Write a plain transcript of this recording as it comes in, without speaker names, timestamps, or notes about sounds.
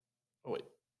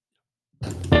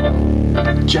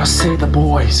Just say the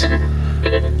boys.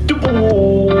 The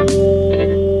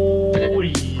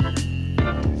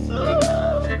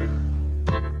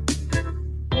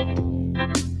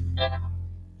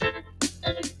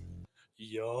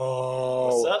Yo.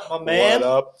 What's up, my man? What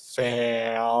up,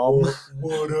 fam? What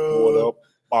What up,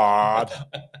 bod?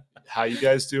 How you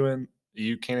guys doing?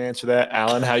 You can't answer that.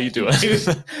 Alan, how you doing?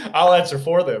 I'll answer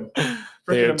for them. They're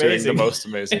Freaking doing amazing. the most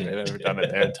amazing they've ever done in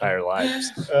their entire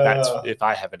lives. That's if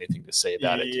I have anything to say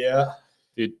about it. Yeah.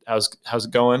 Dude, how's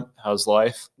it going? How's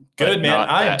life? Good, But man. not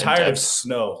I am that tired of in-depth.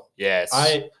 snow. Yes.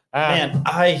 I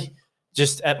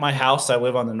just at my house, I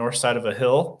live on the north side of a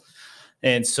hill.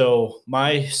 And so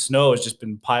my snow has just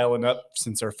been piling up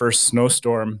since our first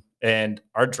snowstorm. And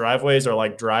our driveways are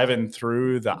like driving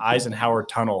through the Eisenhower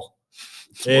Tunnel.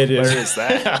 Where is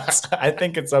that? I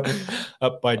think it's up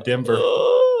by Denver.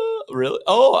 Really?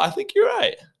 Oh, I think you're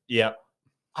right. Yeah.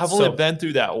 I've So- only been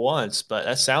through that once, but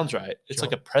that sounds right. It's Sure.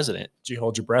 like a president. Did you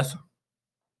hold your breath?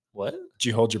 What? Did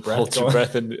you hold your breath? Hold your going?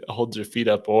 breath and hold your feet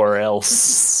up, or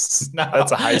else. No,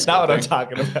 That's a high school Not what I'm thing.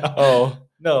 talking about. Oh,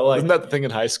 No, like isn't that the thing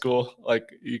in high school? Like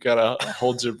you gotta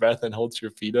hold your breath and hold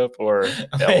your feet up, or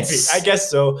maybe. else. I guess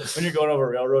so. When you're going over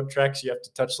railroad tracks, you have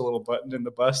to touch the little button in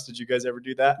the bus. Did you guys ever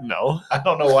do that? No. I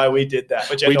don't know why we did that,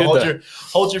 but you We had to did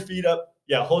hold your feet up.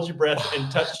 Yeah, hold your breath and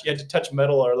touch. You had to touch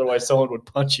metal, or otherwise someone would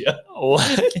punch you. What?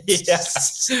 Yeah.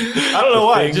 I don't know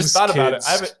why. I just Things thought about it.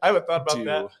 kids I haven't thought about do.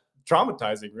 that.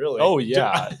 Traumatizing, really. Oh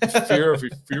yeah,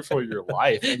 fearful of your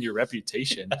life and your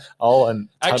reputation, all in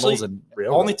tunnels Actually, and The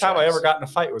railroad only time I tracks. ever got in a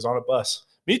fight was on a bus.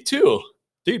 Me too.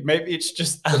 Dude, maybe it's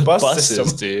just the bus Buses,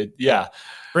 system. dude. Yeah.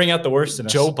 Bring out the worst in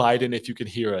us. Joe Biden, if you can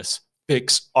hear us,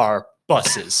 fix our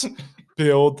buses.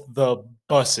 Build the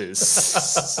buses.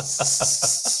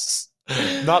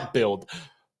 Not build.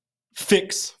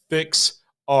 Fix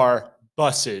our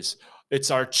buses.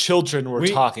 It's our children we're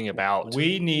We- talking about.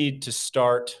 We need to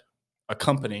start a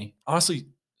company. Honestly,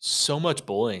 so much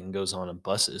bullying goes on in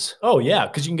buses. Oh yeah,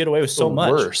 because you can get away with so The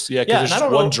much. worse. Yeah, Yeah, because and I there's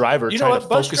don't one know- driver you know trying what? to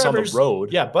Bus focus on the drivers-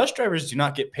 road. Yeah, bus drivers do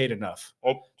not get paid enough.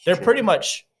 Oh, They're true. pretty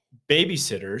much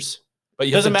babysitters But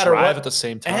you doesn't have to matter drive what- at the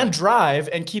same time. and drive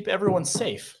and keep everyone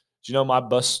safe. Do you know my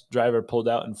bus driver pulled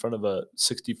out in front of a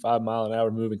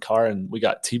 65-mile-an-hour moving car and we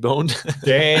got T-boned?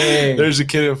 Dang. There's a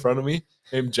kid in front of me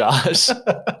named Josh,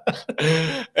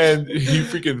 and he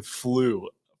freaking flew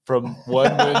from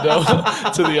one window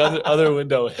to the other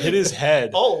window, hit his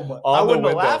head. Oh, my, On I the wouldn't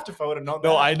have window. laughed if I would have known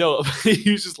No, that. I know.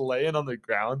 He was just laying on the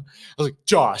ground. I was like,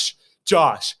 Josh,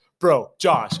 bro,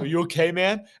 Josh, are you okay,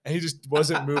 man? And he just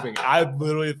wasn't moving. I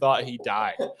literally thought he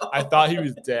died. I thought he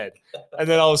was dead. And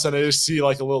then all of a sudden, I just see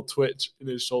like a little twitch in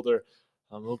his shoulder.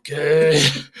 I'm okay.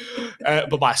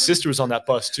 But my sister was on that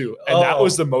bus too. And that Oh.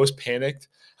 was the most panicked.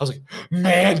 I was like,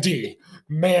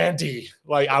 Mandy.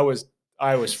 Like I was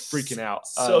freaking out.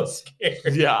 So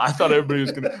scared. Yeah, I thought everybody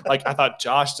was gonna I thought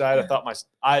Josh died. I thought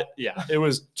it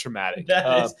was traumatic.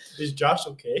 Is Josh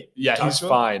okay? Yeah, Talk he's to him?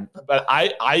 fine. But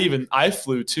I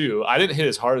flew too. I didn't hit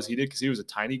as hard as he did because he was a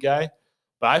tiny guy.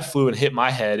 But I flew and hit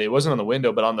my head. It wasn't on the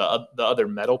window, but on the other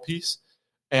metal piece.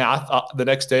 And I thought the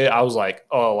next day I was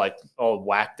all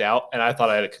whacked out, and I thought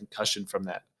I had a concussion from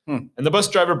that. And the bus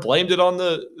driver blamed it on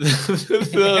the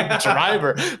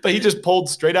driver, but he just pulled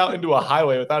straight out into a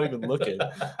highway without even looking.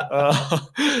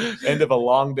 End of a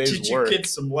long day's Teach work. your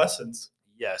kids some lessons.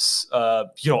 Yes.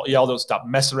 Y'all don't stop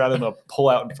messing around and pull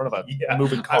out in front of a Yeah,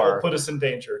 moving I will car. put us in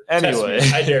danger. Anyway.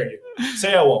 Test me. I dare you.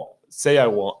 Say I won't. Say I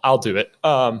won't. I'll do it.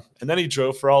 And then he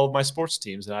drove for all of my sports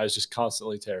teams, and I was just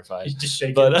constantly terrified. He's just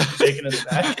shaking, But shaking in the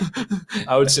back.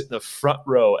 I would sit in the front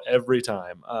row every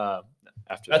time.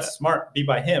 After That's that, smart. Be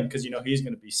by him because he's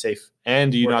going to be safe.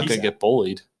 and you're where not he's going to at. get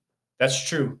bullied. That's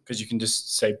true because you can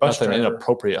just say bus Nothing driver.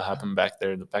 inappropriate happened back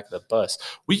there in the back of the bus.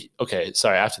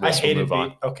 Sorry. After I this, we'll hated move on.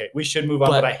 being okay. We should move on,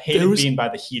 But but I hated there was- being by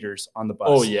the heaters on the bus.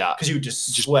 Oh yeah, because you would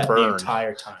just Just sweat the burn.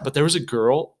 entire time. but there was a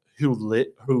girl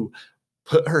who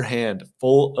put her hand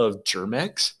full of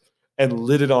Germex and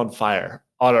lit it on fire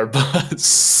on our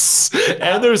bus.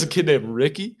 And there was a kid named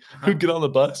Ricky who'd get on the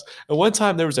bus. And one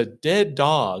time there was a dead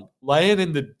dog laying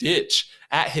in the ditch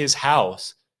at his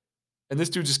house. And this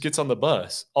dude just gets on the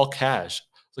bus, all cash.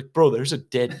 It's like, bro, there's a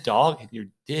dead dog in your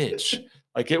ditch.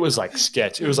 Like, it was like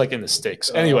sketch. It was like in the sticks.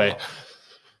 Anyway,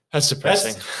 that's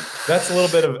depressing. That's a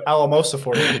little bit of Alamosa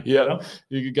for you. Yeah.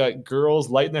 You got girls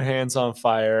lighting their hands on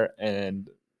fire and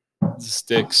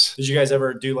sticks. Did you guys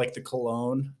ever do like the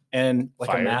cologne and like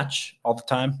Fire? a match all the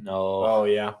time? No. Oh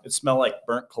yeah, it smelled like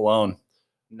burnt cologne.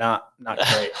 Not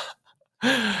great.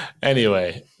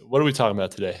 Anyway, what are we talking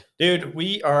about today? Dude,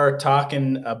 we are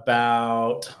talking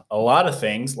about a lot of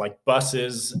things like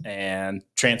buses and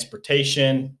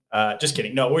transportation. Just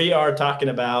kidding. No, we are talking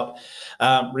about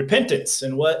repentance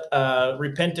and what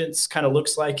repentance kind of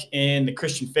looks like in the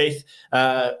Christian faith.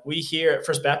 We here at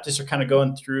First Baptist are kind of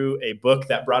going through a book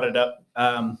that brought it up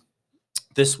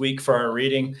this week for our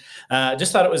reading.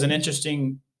 Just thought it was an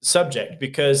interesting subject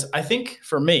because I think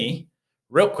for me,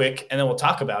 real quick, and then we'll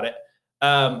talk about it.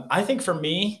 I think for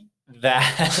me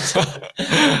that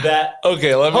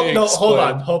Okay, let me hold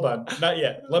on, not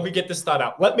yet. Let me get this thought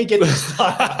out.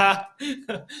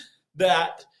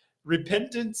 That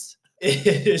repentance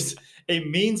is a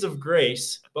means of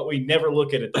grace, but we never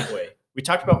look at it that way. We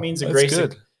talked about means of That's grace,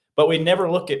 good. but we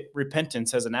never look at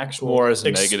repentance as an actual More as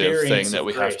a negative thing experience that of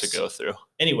we have to grace. go through.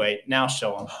 Anyway, now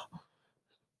show them.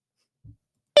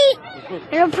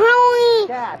 You're probably,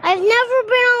 I've never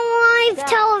been on live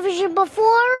television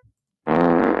before.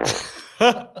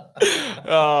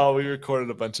 Oh, we recorded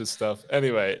a bunch of stuff.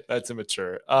 Anyway, that's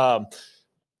immature.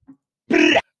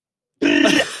 Here's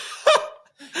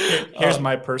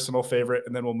my personal favorite,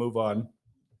 and then we'll move on.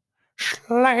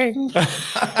 Slang.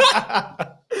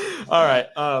 All right.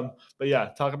 But yeah,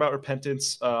 talk about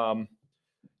repentance. Yeah,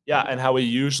 and how we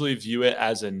usually view it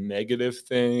as a negative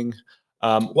thing.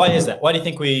 Why is that? Why do you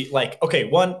think we okay,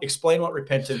 one, explain what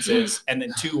repentance is, and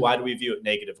then two, why do we view it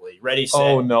negatively? Ready, set.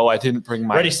 Oh no, I didn't bring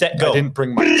my Ready, set, go. I didn't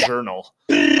bring my journal.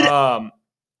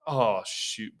 Oh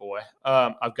shoot, boy.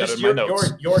 I've got Just it in my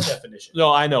notes. your definition.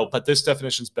 No, I know, but this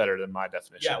definition's better than my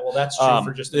definition. Yeah, well, that's true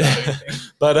for just about anything.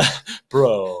 But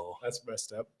bro, That's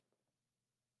messed up.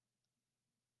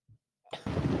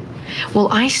 Well,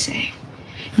 I say,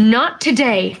 not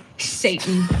today,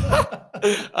 Satan.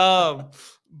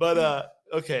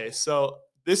 Okay, so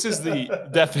this is the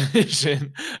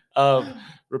definition of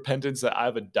repentance that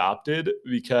I've adopted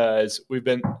because we've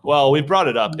brought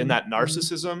it up in that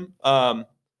narcissism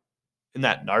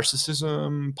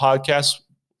podcast.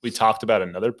 We talked about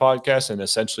another podcast and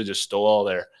essentially just stole all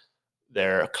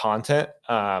their content.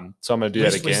 So I'm going to do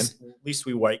that again. At least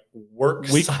we work.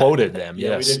 We quoted them.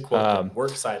 Yeah, yes. we did quote them. We're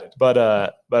excited. But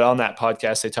on that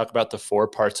podcast, they talk about the 4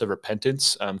 parts of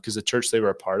repentance because the church they were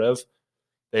a part of,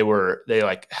 they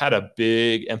had a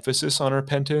big emphasis on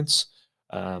repentance.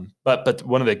 But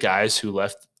one of the guys who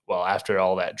left, well, after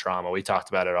all that drama, we talked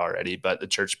about it already, but the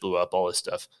church blew up, all this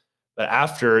stuff. But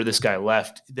after this guy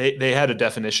left, they had a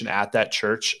definition at that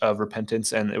church of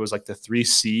repentance, and it was like the 3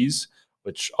 C's,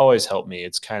 which always helped me.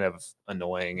 It's kind of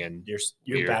annoying and You're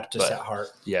weird, Baptist at heart.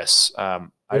 yes, I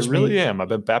really am. I've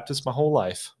been Baptist my whole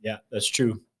life. Yeah, that's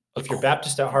true. If you're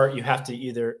Baptist at heart, you have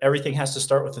to everything has to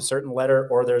start with a certain letter,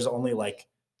 or there's only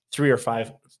 3 to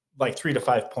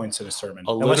 5 points in a sermon.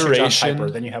 Unless you're John Alliteration. Piper,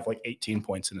 then you have 18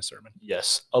 points in a sermon.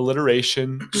 Yes,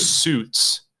 alliteration,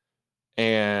 suits,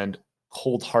 and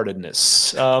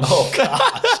cold-heartedness. Oh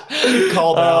gosh,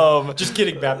 called out. Just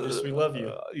kidding, Baptist. We love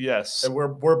you, yes, and we're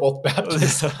both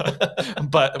Baptists.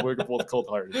 but we're both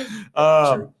cold-hearted.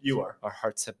 True. You are. Our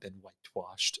hearts have been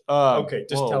whitewashed. Okay,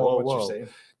 just tell them what you're saying.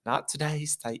 Not today,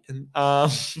 Satan.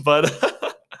 But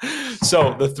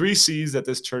so the 3 C's that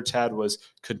this church had was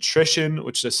contrition,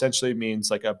 which essentially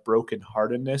means like a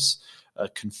brokenheartedness,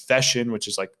 confession, which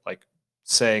is like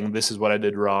saying this is what I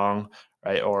did wrong,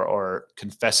 right? Or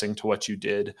confessing to what you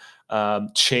did.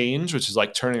 Change, which is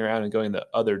like turning around and going the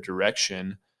other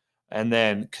direction. And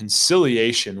then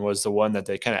conciliation was the one that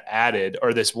they kind of added,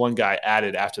 or this one guy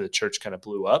added after the church kind of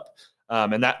blew up.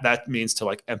 And that means to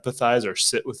empathize or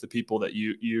sit with the people that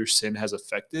your sin has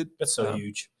affected. That's so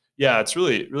huge. Yeah, it's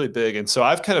really, really big. And so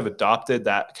I've kind of adopted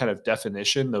that kind of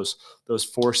definition, those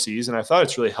 4 C's. And I thought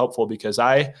it's really helpful because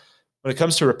when it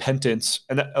comes to repentance,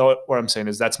 and what I'm saying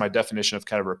is that's my definition of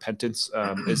kind of repentance,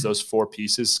 is those 4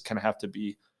 pieces kind of have to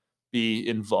be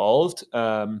involved.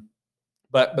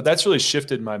 But that's really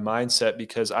shifted my mindset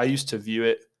because I used to view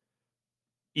it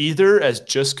either as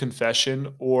just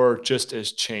confession or just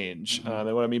as change.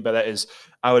 And what I mean by that is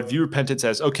I would view repentance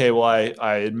as, okay, well,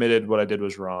 I admitted what I did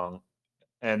was wrong.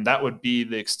 And that would be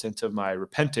the extent of my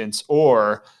repentance.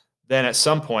 Or then at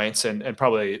some points, and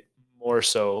probably more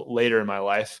so later in my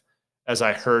life, as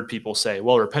I heard people say,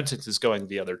 well, repentance is going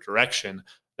the other direction,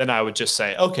 then I would just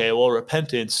say, okay, well,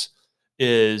 repentance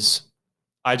is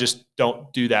I just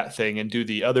don't do that thing and do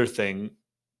the other thing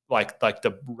like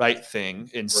the right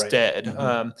thing instead. Right.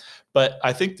 Mm-hmm. But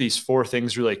I think these 4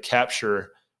 things really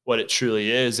capture what it truly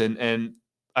is. And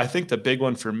I think the big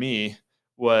one for me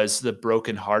was the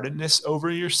brokenheartedness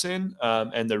over your sin.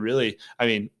 And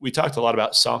we talked a lot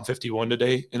about Psalm 51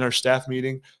 today in our staff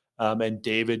meeting. And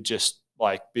David just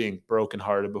like being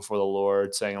brokenhearted before the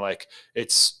Lord, saying like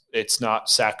it's not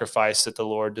sacrifice that the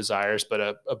Lord desires, but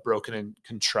a broken and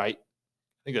contrite.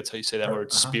 I think that's how you say that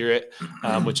word, spirit,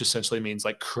 which essentially means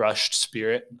like crushed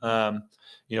spirit,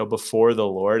 before the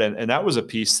Lord. And that was a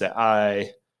piece that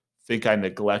I think I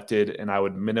neglected, and I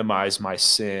would minimize my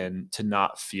sin to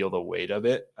not feel the weight of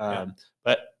it.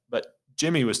 But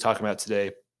Jimmy was talking about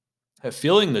today that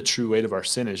feeling the true weight of our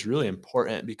sin is really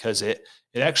important, because it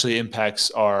actually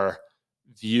impacts our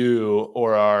view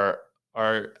or our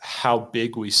how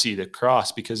big we see the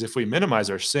cross. Because if we minimize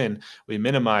our sin, we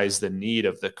minimize the need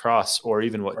of the cross or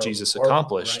even what Jesus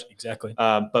accomplished. Right, exactly.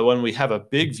 But when we have a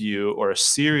big view or a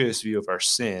serious view of our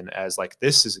sin as like,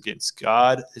 this is against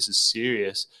God, this is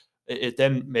serious, it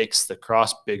then makes the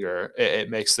cross bigger. It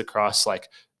makes the cross like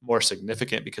more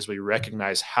significant, because we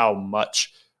recognize how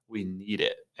much we need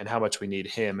it and how much we need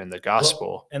him and the gospel.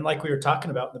 Well, and like we were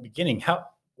talking about in the beginning,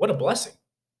 what a blessing.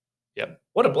 Yep.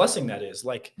 What a blessing that is.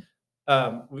 Like,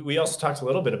 we also talked a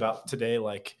little bit about today,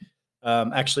 like,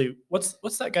 actually,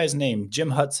 what's that guy's name?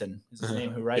 Jim Hudson is his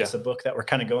name, who writes a book that we're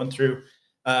kind of going through.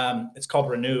 It's called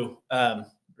Renew.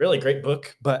 Really great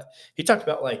book, but he talked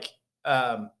about like,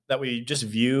 that we just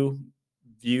view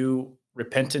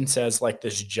repentance as like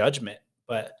this judgment,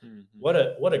 but what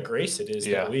a grace it is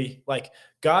that we, like,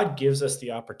 God gives us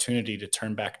the opportunity to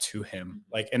turn back to him.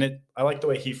 Like, and I like the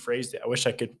way he phrased it. I wish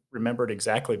I could remember it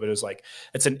exactly, but it was like,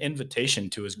 it's an invitation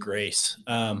to his grace.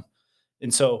 And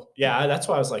so, that's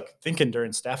why I was like thinking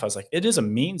during staff, I was like, it is a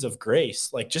means of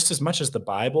grace, like just as much as the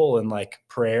Bible and like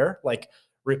prayer, like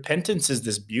repentance is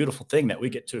this beautiful thing that we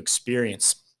get to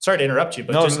experience. Sorry to interrupt you,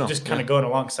 but just kind of going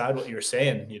alongside what you were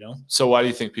saying, So why do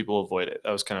you think people avoid it?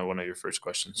 That was kind of one of your first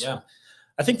questions. Yeah.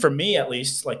 I think for me, at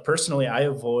least, like personally, I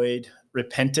avoid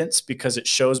repentance because it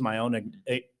shows my own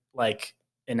like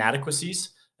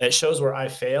inadequacies. It shows where I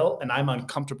fail, and I'm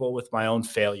uncomfortable with my own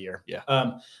failure. Yeah.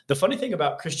 The funny thing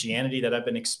about Christianity that I've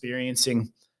been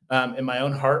experiencing in my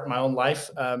own heart, my own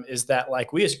life, is that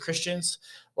like we as Christians,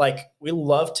 like we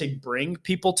love to bring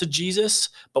people to Jesus,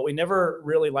 but we never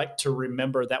really like to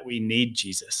remember that we need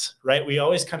Jesus, right? We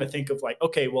always kind of think of like,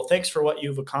 okay, well, thanks for what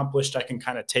you've accomplished. I can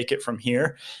kind of take it from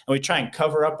here. And we try and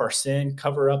cover up our sin,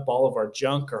 cover up all of our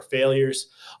junk, our failures,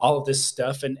 all of this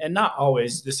stuff. And not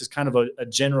always, this is kind of a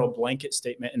general blanket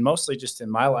statement, and mostly just in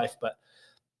my life, but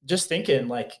just thinking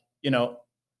like,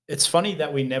 it's funny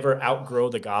that we never outgrow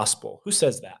the gospel. Who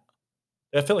says that?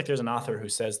 I feel like there's an author who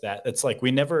says that. It's like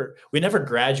we never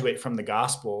graduate from the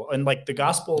gospel, and like the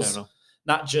gospel is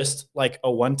not just like a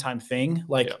one-time thing.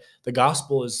 Like the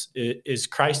gospel is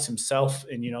Christ himself,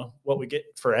 and what we get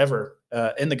forever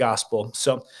in the gospel.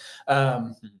 So,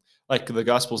 like the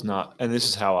gospel's not, and this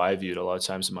is how I viewed a lot of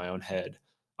times in my own head.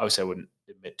 Obviously, I wouldn't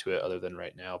admit to it other than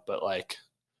right now, but like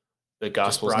the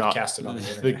gospel's not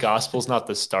the gospel's not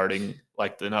the starting,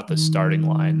 like not the starting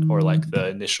line or like the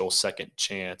initial second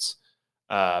chance.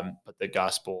 But the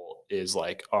gospel is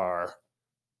like our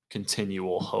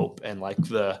continual hope and like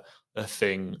the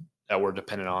thing that we're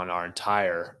dependent on our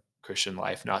entire Christian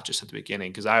life, not just at the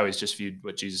beginning. Because I always just viewed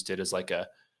what Jesus did as like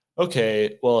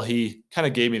okay, well, he kind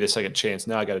of gave me the second chance.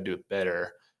 Now I got to do it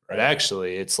better. Right. But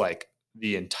actually, it's like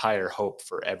the entire hope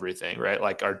for everything, right?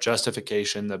 Like our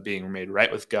justification, the being made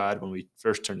right with God when we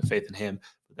first turn to faith in him,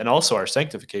 but then also our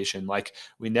sanctification. Like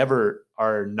we never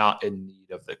are not in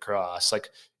need of the cross. Like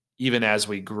even as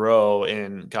we grow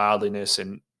in godliness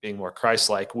and being more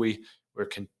Christ-like,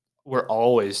 we're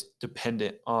always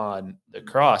dependent on the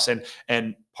cross.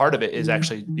 And part of it is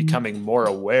actually becoming more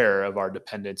aware of our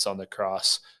dependence on the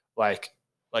cross, like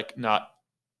not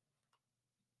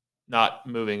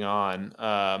moving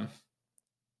on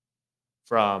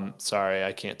from, sorry,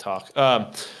 I can't talk.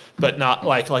 But not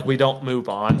like we don't move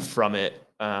on from it,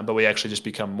 but we actually just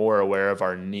become more aware of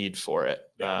our need for it.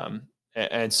 Yeah.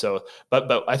 And so,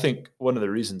 but I think one of the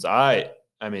reasons and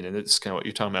it's kind of what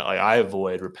you're talking about, like I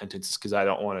avoid repentance is because I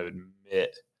don't want to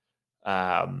admit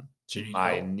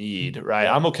my need, right?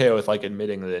 Yeah. I'm okay with like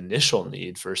admitting the initial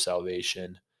need for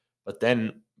salvation, but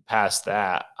then past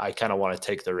that, I kind of want to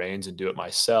take the reins and do it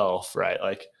myself, right?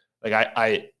 Like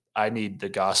I need the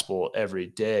gospel every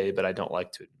day, but I don't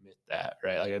like to admit that,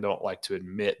 right? Like I don't like to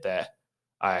admit that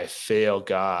I fail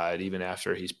God even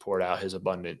after he's poured out his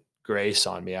abundant grace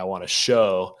on me. I want to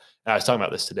show, and I was talking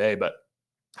about this today, but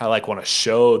I want to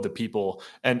show the people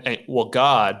and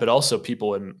God, but also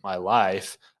people in my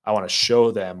life. I want to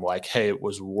show them like, hey, it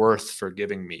was worth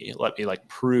forgiving me. Let me like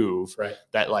prove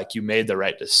that like you made the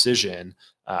right decision.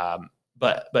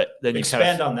 But then you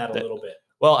expand on that a little bit.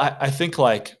 Well, I think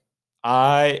like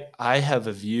I have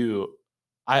a view.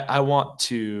 I want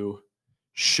to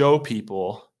show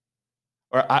people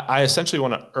or I essentially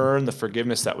want to earn the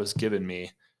forgiveness that was given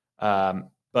me.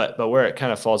 But where it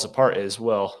kind of falls apart is,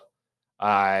 well,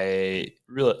 I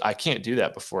can't do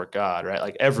that before God, right?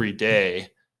 Like every day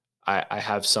I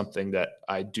have something that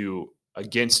I do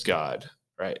against God,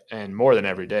 right? And more than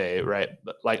every day, right?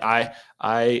 But like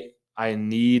I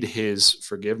need his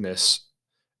forgiveness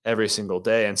every single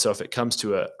day. And so if it comes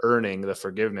to earning the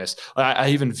forgiveness, I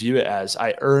even view it as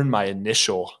I earn my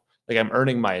initial, like I'm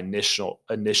earning my initial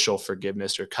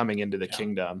forgiveness or coming into the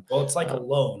kingdom. Well, it's like a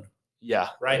loan, Yeah.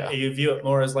 right? Yeah. You view it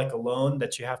more as like a loan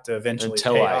that you have to eventually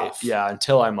Until pay off.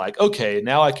 until I'm like, okay,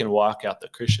 now I can walk out the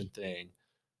Christian thing,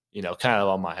 kind of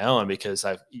on my own, because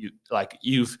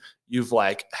you've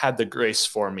like had the grace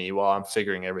for me while I'm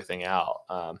figuring everything out.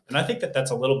 And I think that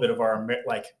that's a little bit of our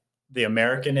like the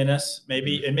American in us,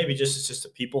 maybe, and maybe it's just a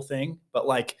people thing, but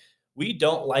like we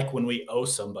don't like when we owe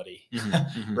somebody,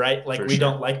 right? Like we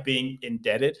don't like being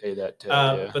indebted. Pay that too,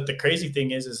 But the crazy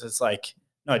thing is it's like,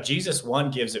 no, Jesus,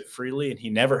 one, gives it freely and he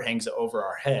never hangs it over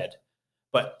our head.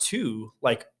 But two,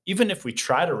 like even if we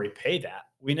try to repay that,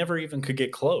 we never even could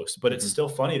get close. But it's still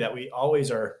funny that we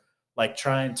always are like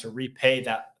trying to repay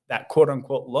that quote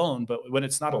unquote loan, but when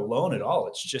it's not a loan at all,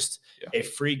 it's just a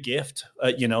free gift,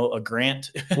 a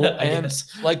grant. Well, and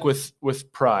like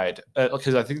with pride,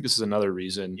 because I think this is another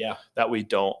reason that we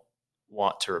don't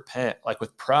want to repent. Like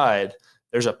with pride,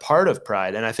 there's a part of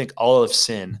pride, and I think all of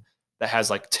sin, that has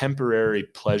like temporary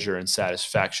pleasure and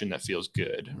satisfaction that feels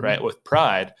good, right? With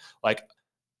pride, like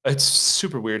it's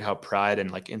super weird how pride and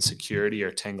like insecurity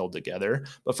are tangled together.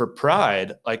 But for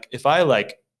pride, like if I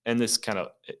like, and this kind of,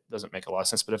 it doesn't make a lot of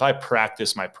sense, but if I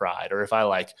practice my pride, or if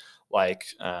I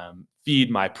feed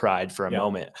my pride for a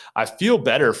moment, I feel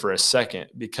better for a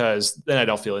second, because then I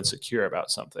don't feel insecure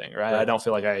about something, right? I don't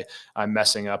feel like I'm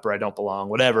messing up or I don't belong,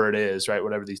 whatever it is, right?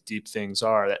 Whatever these deep things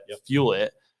are that fuel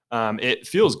it. It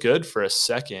feels good for a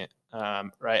second,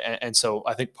 right? And so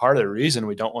I think part of the reason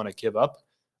we don't want to give up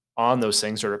on those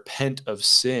things or repent of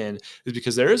sin is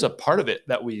because there is a part of it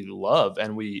that we love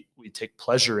and we take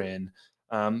pleasure in.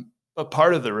 But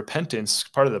part of the repentance,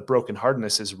 part of the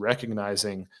brokenheartedness, is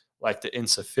recognizing like the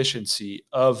insufficiency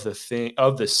of the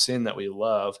sin that we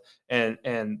love, and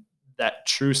that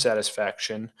true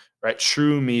satisfaction, right?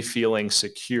 True me feeling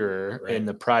secure in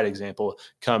the pride example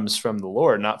comes from the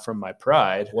Lord, not from my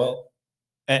pride. Well,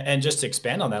 and just to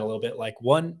expand on that a little bit, like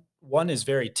one is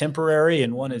very temporary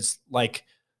and one is like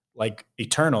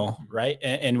eternal, right?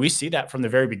 And we see that from the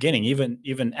very beginning,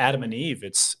 even Adam and Eve,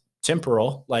 it's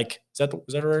temporal. Like, is that a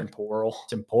word? Temporal.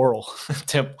 Temporal.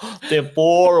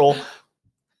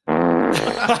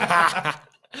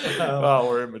 Oh,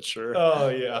 we're immature. Oh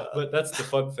yeah, but that's the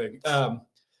fun thing.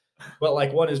 But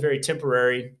like one is very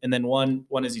temporary, and then one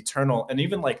is eternal. And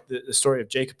even like the story of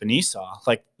Jacob and Esau,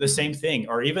 like the same thing,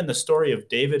 or even the story of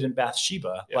David and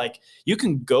Bathsheba. Like you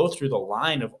can go through the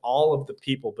line of all of the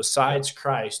people besides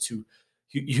Christ who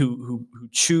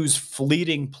choose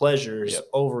fleeting pleasures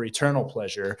over eternal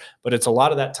pleasure. But it's a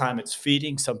lot of that time it's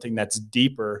feeding something that's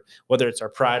deeper, whether it's our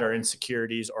pride or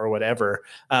insecurities or whatever.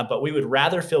 But we would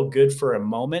rather feel good for a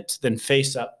moment than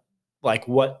face up like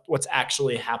what's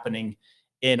actually happening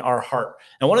in our heart.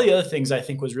 And one of the other things I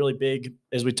think was really big,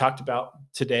 as we talked about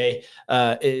today,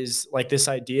 is like this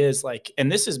idea is like, and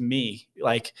this is me,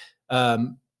 like,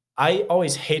 I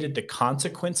always hated the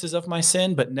consequences of my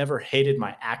sin, but never hated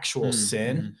my actual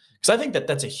sin. Because I think that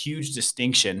that's a huge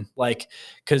distinction. Like,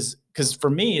 because for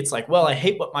me, it's like, well, I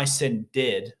hate what my sin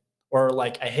did, or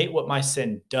like I hate what my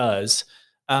sin does.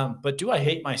 But do I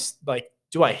hate my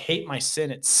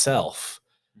sin itself?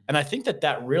 And I think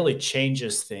that really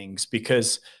changes things,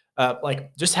 because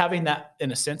like just having that,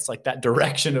 in a sense, like that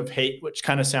direction of hate, which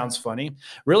kind of sounds funny,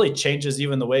 really changes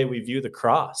even the way we view the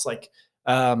cross. Like,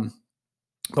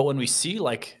 but when we see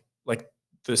like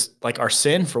this, like our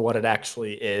sin for what it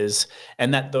actually is,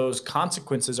 and that those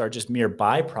consequences are just mere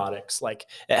byproducts, like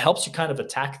it helps you kind of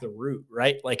attack the root,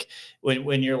 right? Like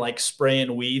when you're like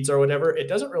spraying weeds or whatever, it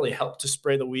doesn't really help to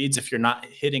spray the weeds if you're not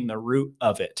hitting the root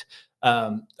of it.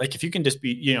 Like if you can just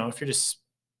be, if you're just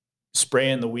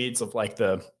spraying the weeds of like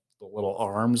the little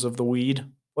arms of the weed,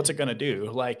 what's it going to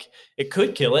do? Like it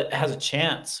could kill it. It has a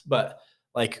chance, but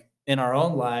like in our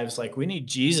own lives, like we need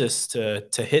Jesus to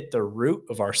hit the root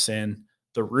of our sin,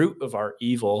 the root of our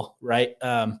evil, right?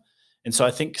 And so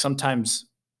I think sometimes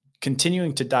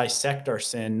continuing to dissect our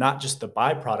sin, not just the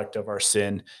byproduct of our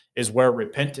sin, is where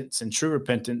repentance and true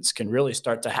repentance can really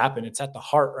start to happen. It's at the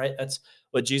heart, right? That's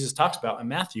what Jesus talks about in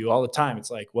Matthew all the time.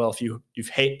 It's like, well, if you've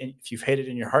hated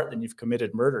in your heart, then you've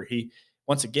committed murder.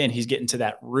 Once again, he's getting to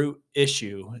that root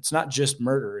issue. It's not just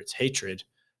murder, it's hatred,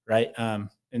 right?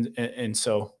 And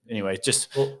so anyway,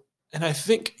 just And I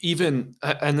think even,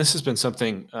 and this has been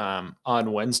something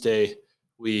on Wednesday,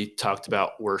 we talked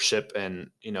about worship and,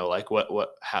 like what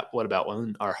about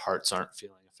when our hearts aren't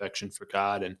feeling affection for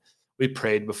God? And we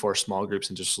prayed before small groups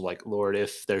and just like, Lord,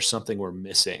 if there's something we're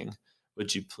missing,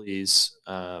 would you please,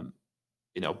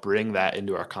 bring that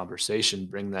into our conversation,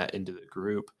 bring that into the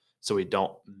group so we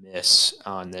don't miss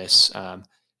on this. And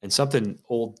something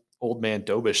old man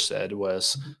Dobish said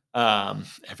was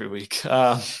every week.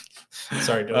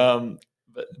 Sorry, Doug.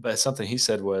 But something he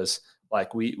said was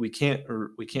like we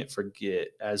can't forget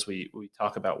as we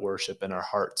talk about worship in our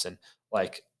hearts and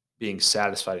like being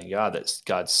satisfied in God, that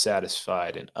God's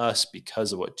satisfied in us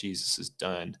because of what Jesus has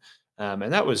done.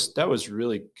 And that was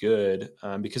really good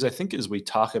because I think as we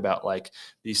talk about like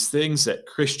these things that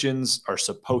Christians are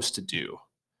supposed to do,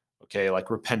 okay,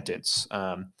 like repentance.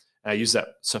 And I use that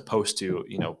supposed to,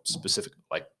 specific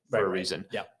like for a reason.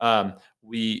 Yeah.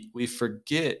 We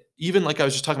forget, even like I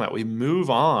was just talking about, we move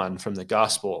on from the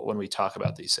gospel when we talk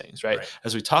about these things, right?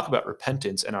 As we talk about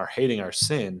repentance and our hating our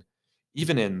sin,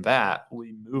 even in that,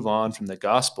 we move on from the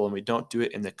gospel and we don't do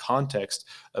it in the context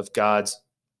of God's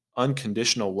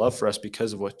unconditional love for us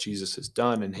because of what Jesus has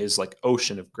done and his like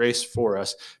ocean of grace for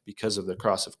us because of the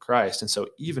cross of Christ. And so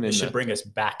even it should bring us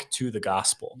back to the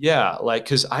gospel. Yeah. Like,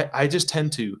 cause I just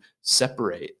tend to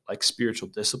separate like spiritual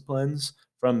disciplines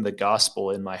from the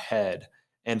gospel in my head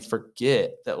and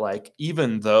forget that like,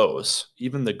 even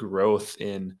the growth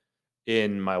in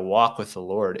my walk with the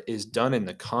Lord is done in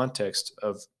the context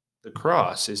of the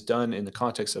cross, is done in the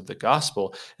context of the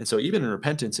gospel. And so even in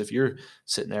repentance, if you're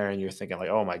sitting there and you're thinking like,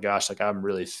 oh my gosh, like I'm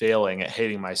really failing at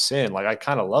hating my sin. Like I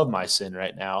kind of love my sin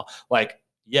right now. Like,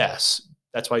 yes,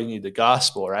 that's why you need the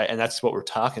gospel, right? And that's what we're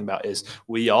talking about is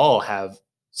we all have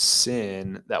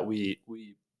sin that we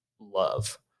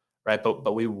love, right?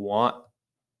 But we want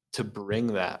to bring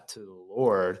that to the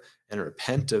Lord and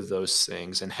repent of those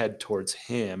things and head towards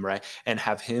him, right? And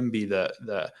have him be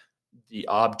the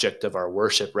object of our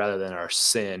worship rather than our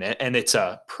sin. And it's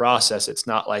a process. It's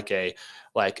not like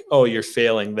oh, you're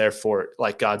failing, therefore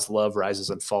like God's love rises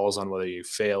and falls on whether you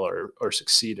fail or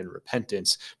succeed in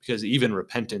repentance, because even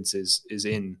repentance is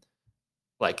in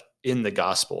the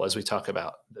gospel as we talk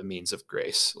about the means of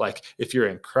grace. Like if you're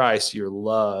in Christ, you're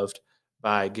loved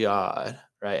by God,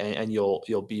 right? And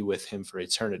you'll be with him for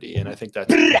eternity. And I think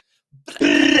that's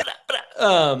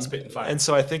and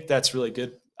so I think that's really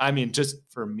good. I mean, just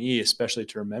for me, especially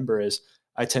to remember, is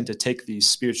I tend to take these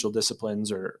spiritual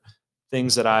disciplines or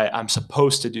things that I'm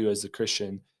supposed to do as a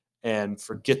Christian and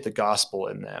forget the gospel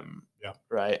in them. Yeah.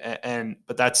 Right.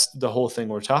 But that's the whole thing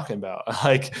we're talking about.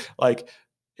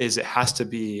 Is it has to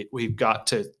be,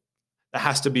 that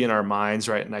has to be in our minds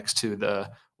right next to the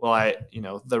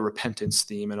repentance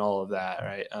theme and all of that.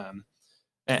 Right.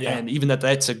 And even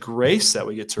that's a grace that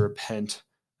we get to repent,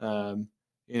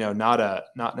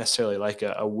 not necessarily like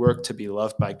a work to be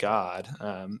loved by God.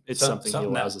 It's something he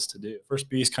allows us to do. First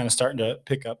B is kind of starting to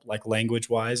pick up like language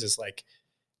wise is like,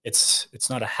 it's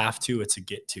not a have to, it's a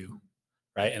get to,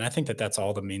 right? And I think that's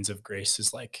all the means of grace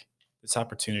is like this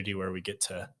opportunity where we get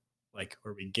to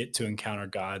encounter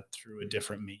God through a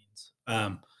different means.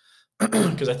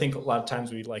 Because I think a lot of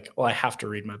times we like, I have to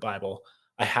read my Bible.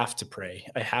 I have to pray.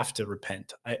 I have to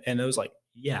repent. And it was like,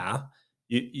 yeah,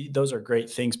 those are great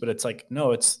things, but it's like,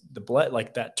 no, it's the blood,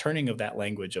 like that turning of that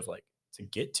language of like to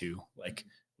get to, like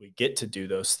we get to do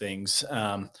those things,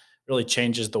 really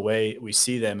changes the way we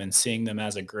see them and seeing them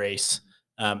as a grace,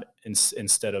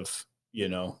 instead of,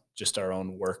 just our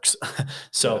own works.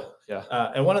 So, yeah.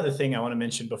 And one other thing I want to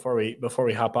mention before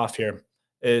we hop off here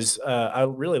is, I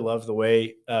really love the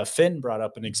way, Finn brought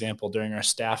up an example during our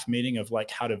staff meeting of like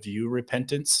how to view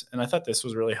repentance. And I thought this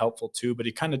was really helpful too, but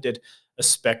he kind of did a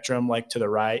spectrum, like to the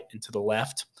right and to the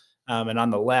left. And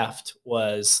on the left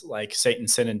was like Satan,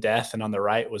 sin, and death. And on the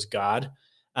right was God.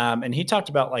 And he talked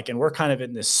about like, and we're kind of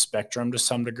in this spectrum to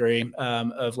some degree,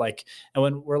 of like, and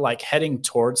when we're like heading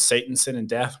towards Satan, sin, and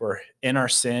death, we're in our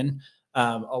sin.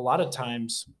 A lot of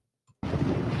times.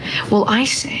 Well, I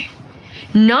say,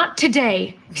 not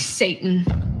today, Satan.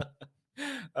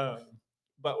 But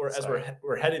as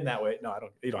we're heading that way. No,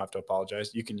 you don't have to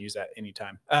apologize. You can use that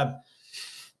anytime.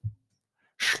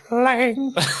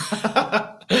 Slang.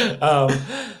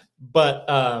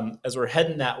 But as we're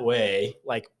heading that way,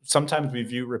 like sometimes we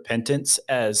view repentance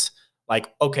as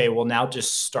like, okay, well now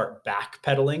just start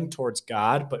backpedaling towards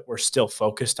God, but we're still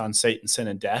focused on Satan, sin,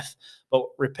 and death. But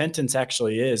what repentance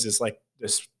actually is like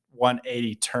this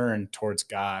 180 turn towards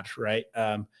God, right?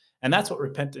 And that's what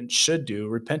repentance should do.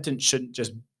 Repentance shouldn't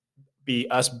just be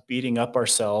us beating up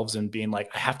ourselves and being like,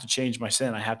 I have to change my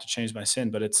sin.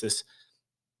 But it's this,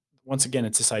 once again,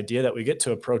 it's this idea that we get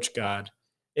to approach God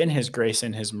in his grace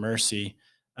and his mercy,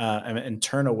 and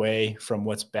turn away from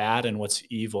what's bad and what's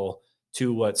evil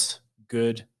to what's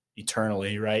good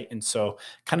eternally, right? And so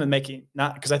kind of making,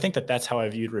 not because I think that that's how I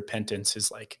viewed repentance, is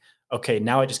like, okay,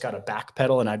 now I just got to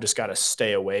backpedal and I've just got to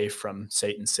stay away from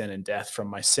Satan, sin, and death, from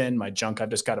my sin, my junk. I've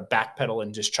just got to backpedal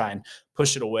and just try and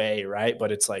push it away, right?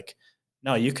 But it's like,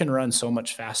 no, you can run so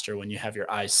much faster when you have your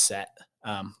eyes set.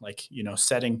 Like,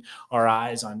 setting our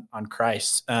eyes on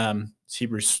Christ.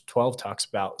 Hebrews 12 talks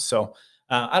about. So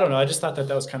I don't know. I just thought that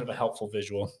was kind of a helpful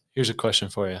visual. Here's a question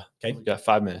for you. Okay. We got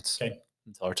 5 minutes. Okay.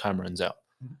 Until our time runs out.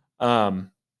 Mm-hmm.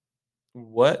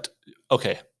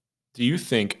 Okay. Do you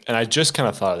think, and I just kind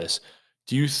of thought of this,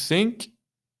 do you think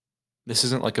this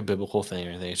isn't like a biblical thing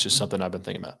or anything? It's just something I've been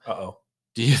thinking about. Uh-oh.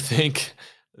 Do you think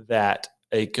that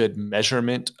a good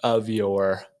measurement of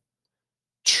your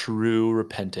true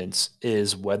repentance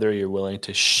is whether you're willing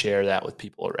to share that with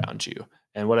people around you?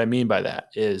 And what I mean by that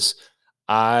is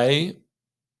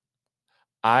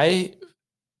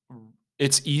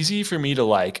it's easy for me to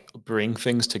like bring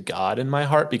things to God in my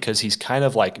heart because he's kind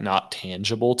of like not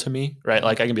tangible to me, right?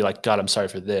 Like I can be like, God, I'm sorry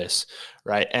for this,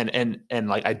 right? And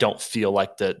like I don't feel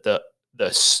like the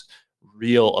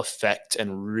real effect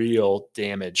and real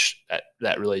damage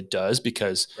that really does,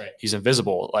 because he's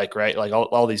invisible, like, right? Like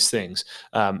all these things.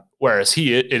 Whereas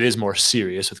it is more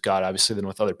serious with God, obviously, than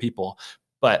with other people.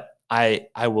 But I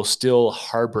will still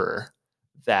harbor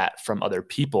that from other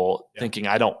people, thinking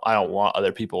I don't want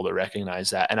other people to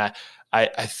recognize that. And I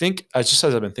think, just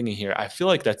as I've been thinking here, I feel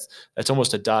like that's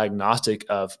almost a diagnostic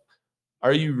of,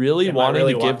 are you really wanting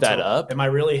to give that up? Am I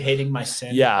really hating my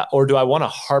sin? Yeah. Or do I want to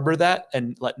harbor that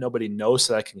and let nobody know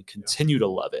so that I can continue to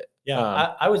love it?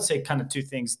 Yeah. I would say kind of two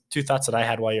thoughts that I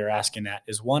had while you're asking that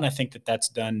is, one, I think that that's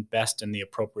done best in the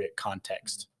appropriate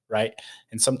context, right?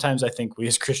 And sometimes I think we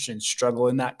as Christians struggle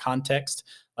in that context.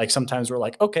 Like sometimes we're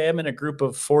like, okay, I'm in a group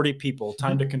of 40 people,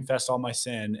 time to confess all my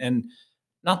sin. And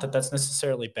not that that's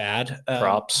necessarily bad.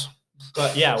 Props.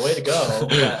 But yeah, way to go.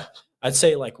 But I'd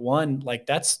say like, one, like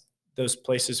that's those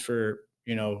places for,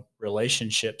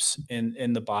 relationships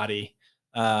in the body.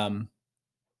 And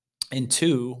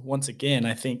two, once again,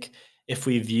 I think if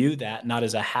we view that not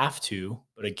as a have to,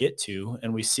 but a get to,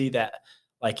 and we see that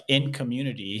like in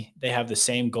community, they have the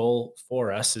same goal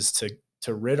for us, is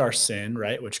to rid our sin,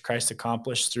 right? Which Christ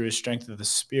accomplished through his strength of the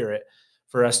Spirit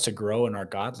for us to grow in our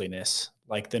godliness.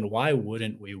 Like, then why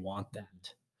wouldn't we want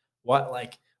that?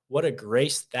 What a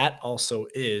grace that also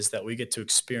is, that we get to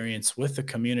experience with the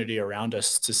community around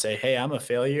us, to say, hey, I'm a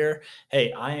failure.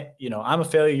 Hey, I'm a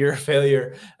failure. You're a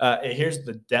failure. Here's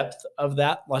the depth of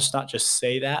that. Let's not just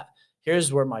say that.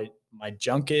 Here's where my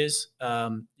junk is.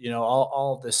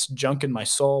 All this junk in my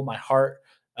soul, my heart.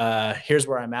 Here's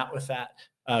where I'm at with that.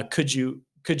 Could you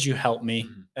help me?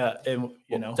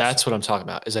 That's what I'm talking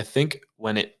about. Is I think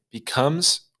when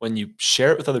you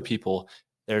share it with other people,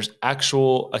 there's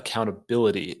actual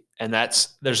accountability, and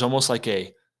there's almost like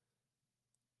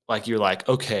you're like,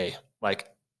 okay, like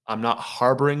I'm not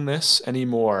harboring this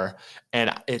anymore,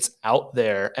 and it's out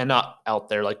there, and not out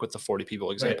there like with the 40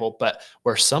 people example, but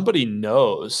where somebody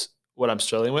knows what I'm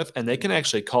struggling with, and they can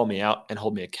actually call me out and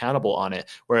hold me accountable on it.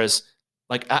 Whereas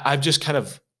like I've just kind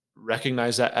of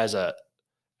recognized that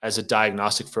as a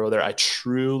diagnostic for whether I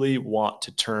truly want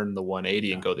to turn the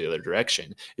 180 and go the other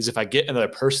direction, is if I get another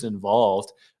person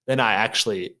involved, then I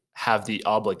actually have the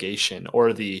obligation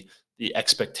or the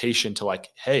expectation to like,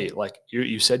 hey, like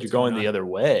you said, you're going the other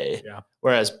way. Yeah.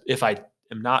 Whereas if I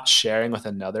am not sharing with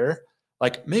another,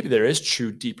 like maybe there is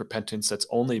true deep repentance that's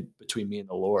only between me and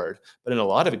the Lord. But in a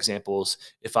lot of examples,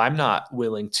 if I'm not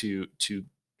willing to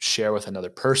share with another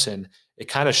person, it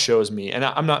kind of shows me, and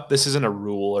this isn't a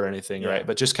rule or anything, right?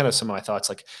 But just kind of some of my thoughts,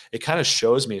 like it kind of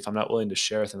shows me, if I'm not willing to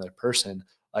share with another person,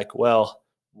 like, well,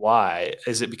 why?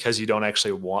 Is it because you don't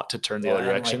actually want to turn the other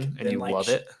direction and you love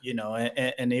it?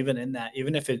 And even in that,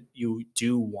 even if you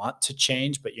do want to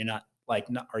change, but you're not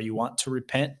or you want to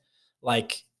repent,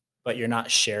 but you're not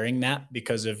sharing that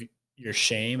because of your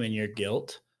shame and your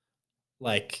guilt,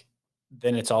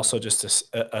 then it's also just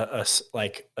a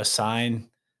sign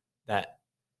that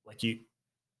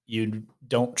you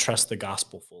don't trust the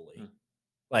gospel fully.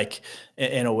 Like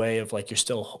in a way of you're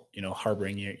still,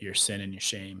 harboring your sin and your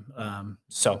shame.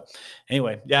 So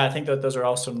anyway, I think that those are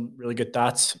all some really good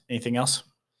thoughts. Anything else?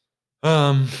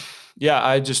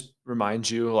 I just remind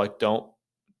you,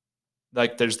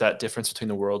 there's that difference between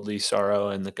the worldly sorrow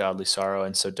and the godly sorrow.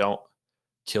 And so don't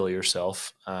kill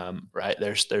yourself. Right.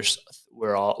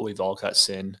 We've all got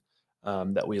sin,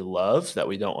 that we love, that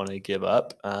we don't want to give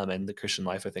up. And the Christian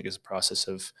life, I think, is a process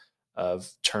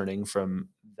of turning from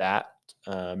that,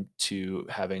 to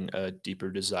having a deeper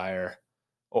desire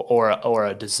or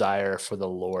a desire for the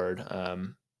Lord.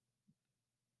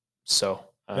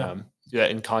 Yeah,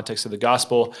 in context of the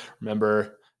gospel,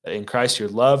 remember that in Christ you're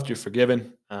loved, you're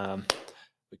forgiven.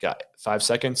 We got 5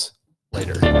 seconds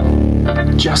later.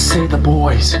 Just say the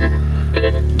boys.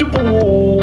 The boys.